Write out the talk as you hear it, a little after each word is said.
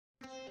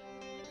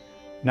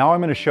Now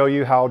I'm going to show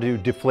you how to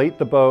deflate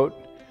the boat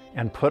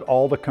and put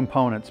all the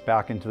components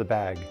back into the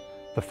bag.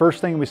 The first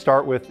thing we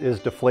start with is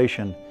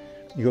deflation.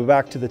 You go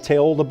back to the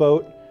tail of the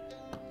boat,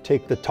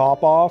 take the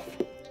top off,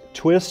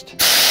 twist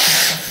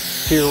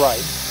to your right.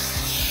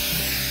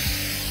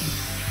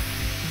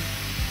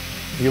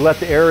 You let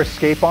the air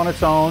escape on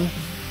its own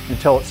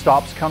until it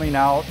stops coming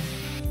out.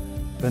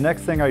 The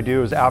next thing I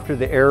do is after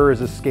the air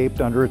has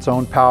escaped under its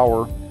own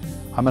power,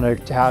 I'm going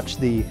to attach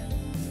the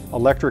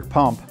electric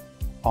pump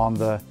on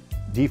the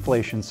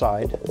deflation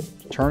side.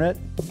 Turn it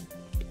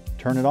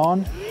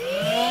on,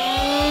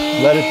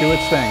 let it do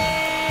its thing.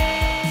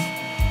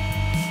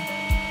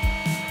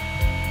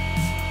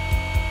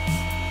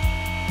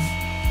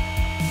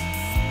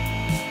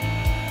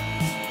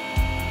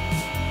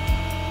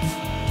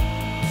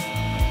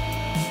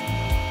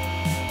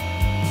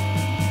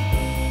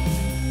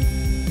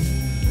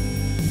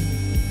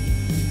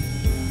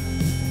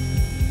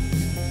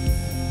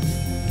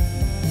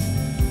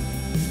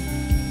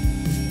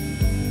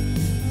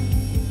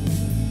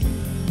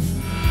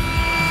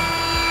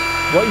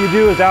 What you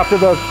do is after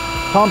the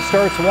pump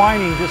starts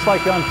whining, just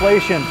like the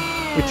inflation,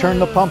 we turn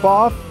the pump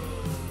off,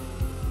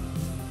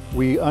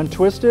 we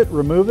untwist it,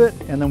 remove it,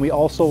 and then we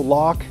also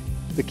lock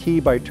the key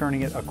by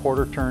turning it a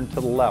quarter turn to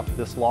the left.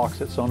 This locks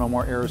it so no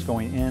more air is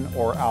going in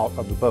or out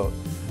of the boat.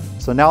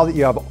 So now that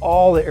you have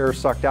all the air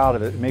sucked out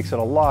of it, it makes it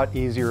a lot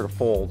easier to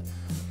fold.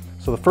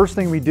 So the first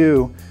thing we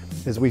do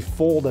is we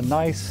fold a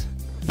nice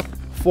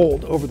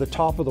fold over the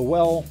top of the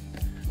well,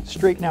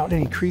 straighten out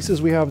any creases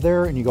we have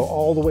there, and you go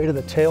all the way to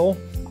the tail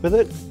with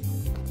it.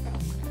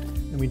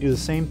 And we do the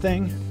same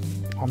thing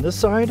on this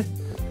side,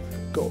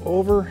 go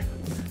over.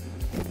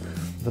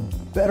 The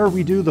better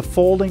we do the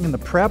folding and the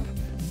prep,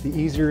 the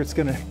easier it's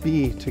gonna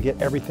be to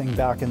get everything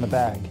back in the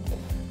bag.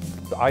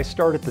 I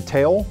start at the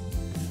tail,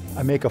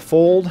 I make a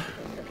fold,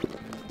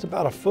 it's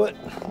about a foot,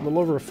 a little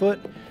over a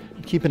foot,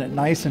 keeping it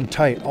nice and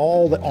tight.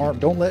 All the arm,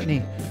 don't let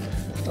any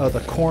of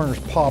the corners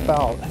pop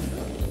out.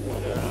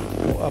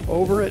 Go up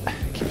over it,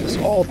 keep this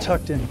all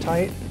tucked in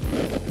tight.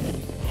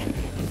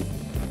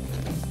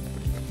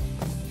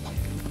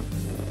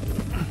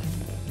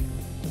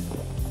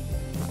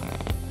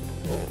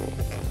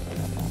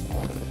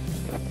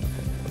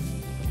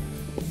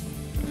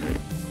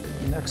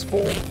 Next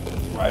fold,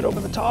 right over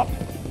the top.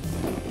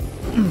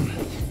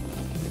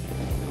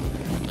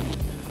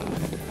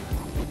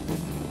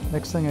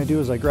 Next thing I do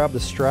is I grab the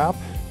strap.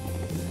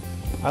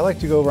 I like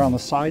to go around the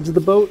sides of the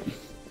boat,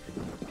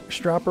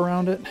 strap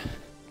around it.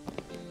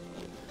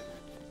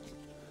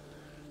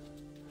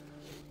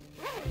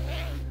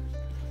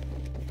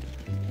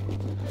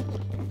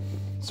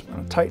 So I'm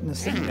gonna tighten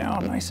this thing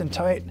down nice and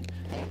tight,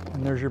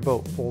 and there's your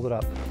boat folded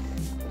up,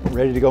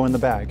 ready to go in the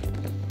bag.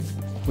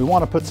 We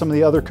want to put some of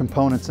the other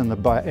components in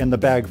the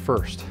bag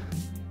first.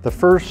 The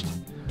first,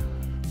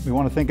 we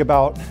want to think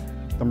about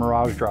the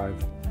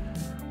MirageDrive.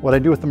 What I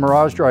do with the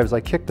MirageDrive is I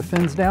kick the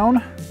fins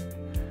down,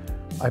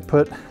 I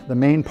put the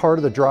main part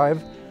of the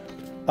drive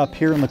up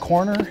here in the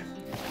corner,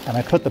 and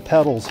I put the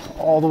pedals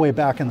all the way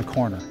back in the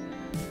corner.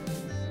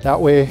 That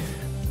way,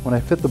 when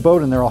I fit the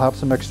boat in there, I'll have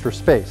some extra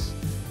space.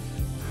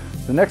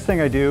 The next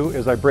thing I do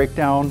is I break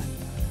down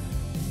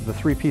the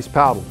three-piece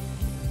paddle.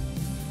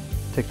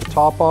 Take the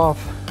top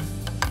off,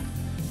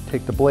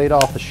 take the blade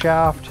off the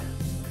shaft.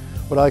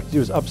 What I like to do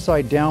is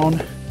upside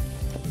down,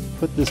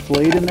 put this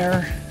blade in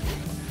there,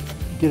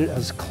 get it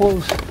as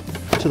close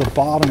to the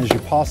bottom as you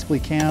possibly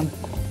can,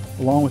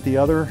 along with the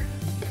other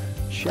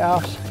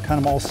shafts,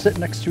 kind of all sit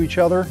next to each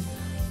other.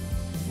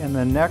 And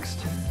then next,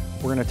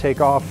 we're gonna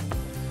take off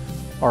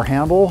our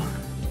handle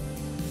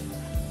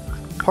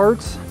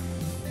parts.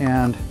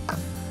 And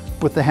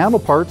with the handle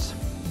parts,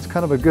 it's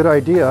kind of a good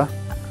idea,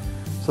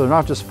 so they're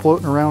not just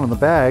floating around in the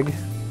bag.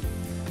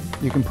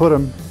 You can put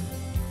them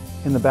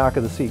in the back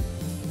of the seat.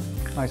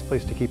 Nice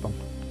place to keep them.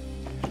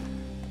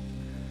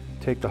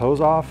 Take the hose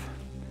off.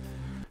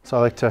 So I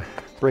like to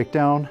break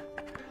down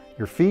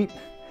your feet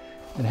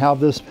and have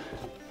this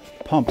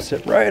pump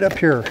sit right up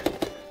here,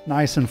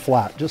 nice and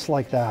flat, just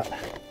like that.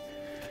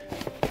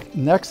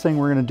 Next thing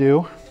we're gonna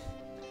do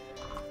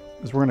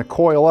is we're gonna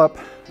coil up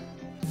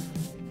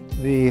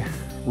the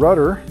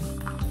rudder.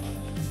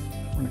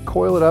 We're gonna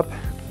coil it up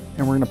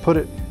and we're gonna put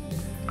it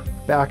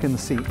back in the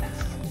seat.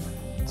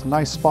 It's a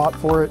nice spot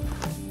for it.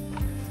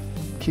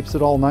 Keeps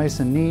it all nice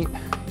and neat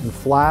and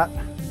flat.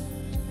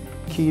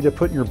 Key to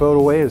putting your boat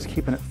away is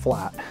keeping it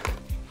flat.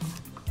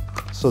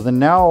 So then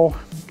now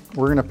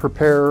we're gonna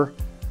prepare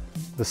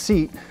the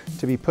seat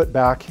to be put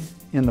back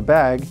in the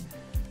bag.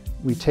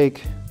 We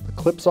take the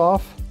clips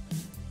off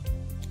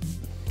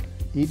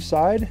each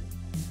side.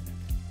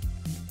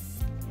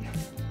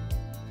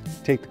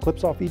 Take the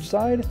clips off each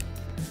side.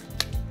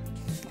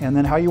 And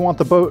then how you want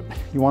the boat,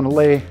 you want to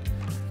lay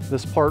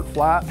this part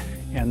flat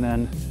and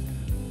then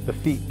the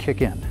feet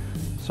kick in.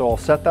 So I'll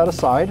set that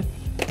aside.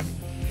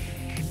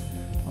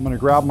 I'm going to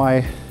grab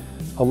my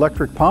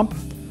electric pump,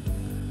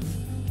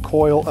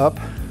 coil up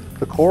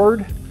the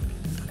cord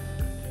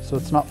so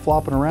it's not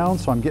flopping around.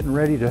 So I'm getting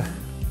ready to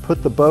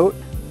put the boat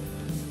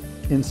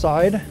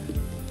inside.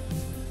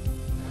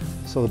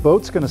 So the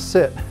boat's going to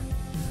sit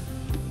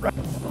right.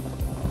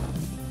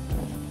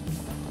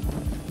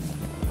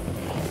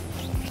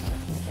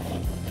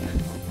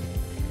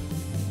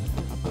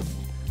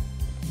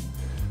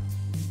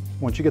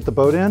 Once you get the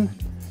boat in,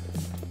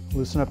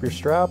 loosen up your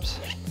straps.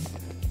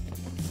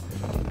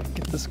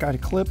 Get this guy to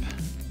clip.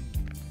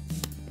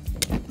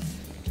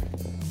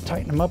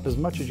 Tighten them up as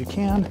much as you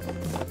can.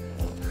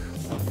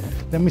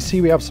 Then we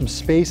see we have some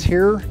space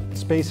here,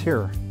 space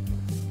here.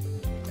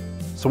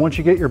 So once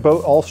you get your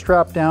boat all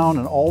strapped down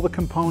and all the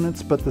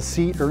components but the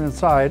seat are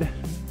inside,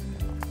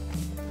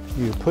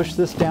 you push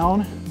this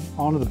down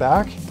onto the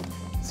back.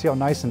 See how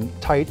nice and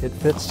tight it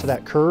fits to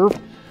that curve?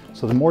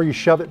 So the more you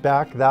shove it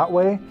back that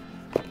way,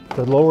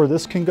 the lower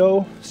this can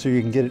go, so you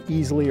can get it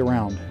easily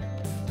around.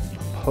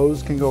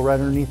 Hose can go right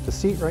underneath the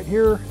seat right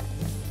here.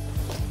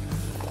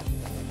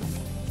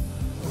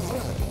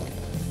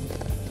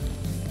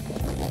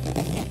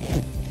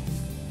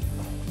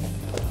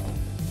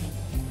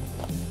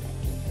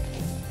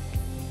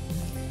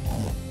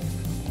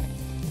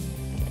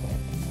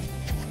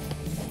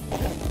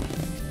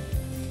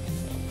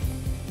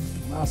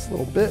 Last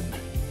little bit.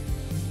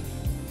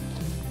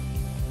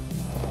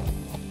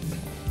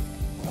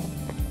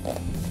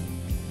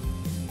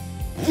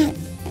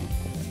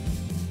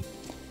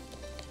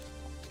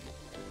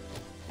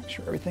 Make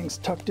sure everything's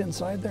tucked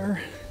inside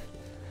there.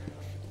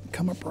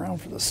 Come up around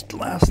for this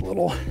last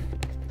little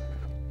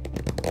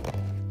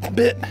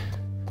bit.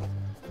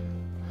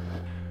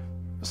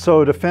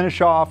 So to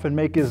finish off and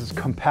make it as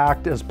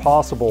compact as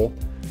possible,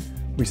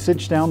 we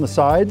cinch down the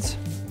sides,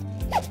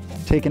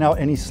 taking out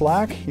any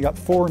slack. You got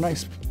 4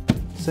 nice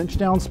cinch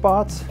down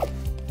spots.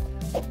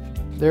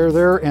 There,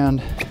 there,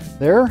 and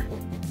there.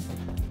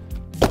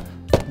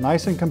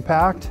 Nice and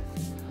compact.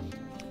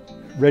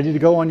 Ready to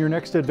go on your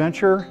next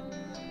adventure.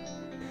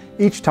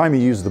 Each time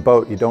you use the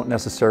boat, you don't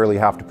necessarily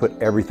have to put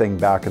everything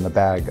back in the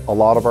bag. A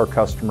lot of our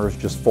customers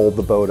just fold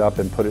the boat up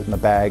and put it in the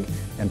bag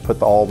and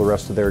put all the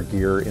rest of their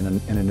gear in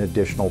an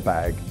additional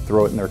bag,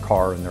 throw it in their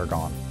car and they're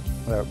gone.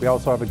 We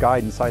also have a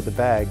guide inside the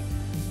bag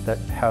that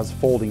has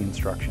folding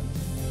instructions.